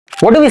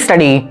What do we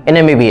study in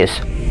MBBS?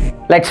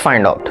 Let's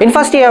find out. In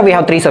first year, we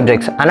have three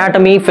subjects: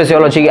 anatomy,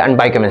 physiology, and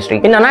biochemistry.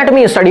 In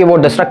anatomy, you study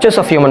about the structures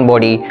of human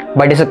body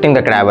by dissecting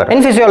the cadaver.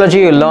 In physiology,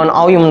 you learn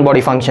how human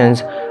body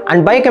functions,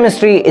 and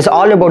biochemistry is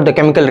all about the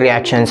chemical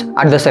reactions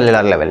at the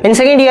cellular level. In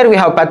second year, we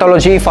have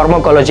pathology,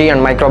 pharmacology,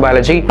 and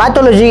microbiology.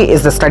 Pathology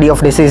is the study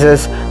of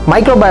diseases,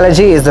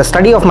 microbiology is the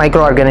study of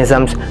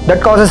microorganisms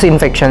that causes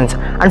infections,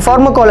 and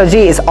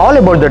pharmacology is all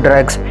about the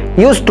drugs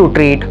used to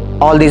treat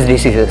all these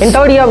diseases. In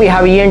third year, we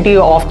have ENT,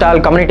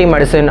 Ophthal, community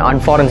medicine,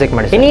 and forensic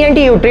medicine. In ENT,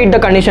 you treat the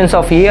conditions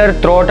of ear,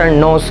 throat, and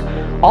nose.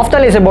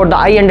 Ophthal is about the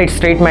eye and its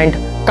treatment.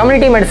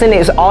 Community medicine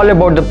is all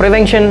about the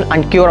prevention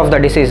and cure of the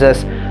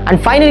diseases. And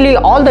finally,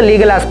 all the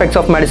legal aspects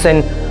of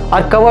medicine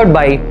are covered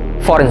by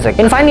forensic.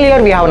 In final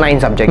year, we have 9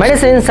 subjects.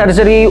 Medicine,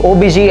 surgery,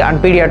 OBG,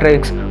 and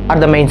pediatrics are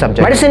the main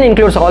subjects. Medicine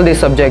includes all these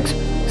subjects.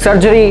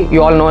 Surgery,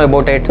 you all know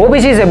about it.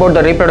 OBG is about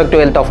the reproductive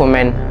health of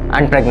women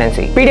and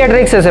pregnancy.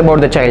 Pediatrics is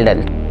about the child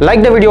health.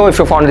 Like the video if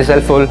you found this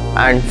helpful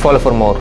and follow for more.